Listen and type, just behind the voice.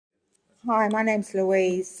Hi, my name's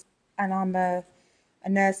Louise, and I'm a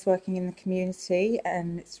nurse working in the community,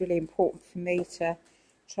 and it's really important for me to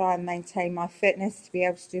try and maintain my fitness to be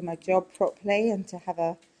able to do my job properly and to have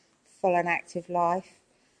a full and active life.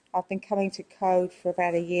 I've been coming to Code for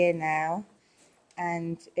about a year now,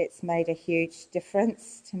 and it's made a huge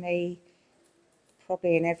difference to me,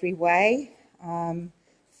 probably in every way.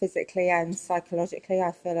 Physically and psychologically,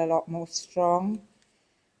 I feel a lot more strong,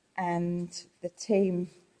 and the team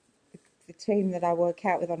that I work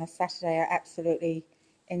out with on a Saturday are absolutely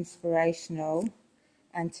inspirational,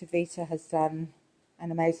 and Tavita has done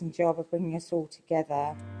an amazing job of bringing us all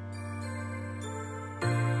together.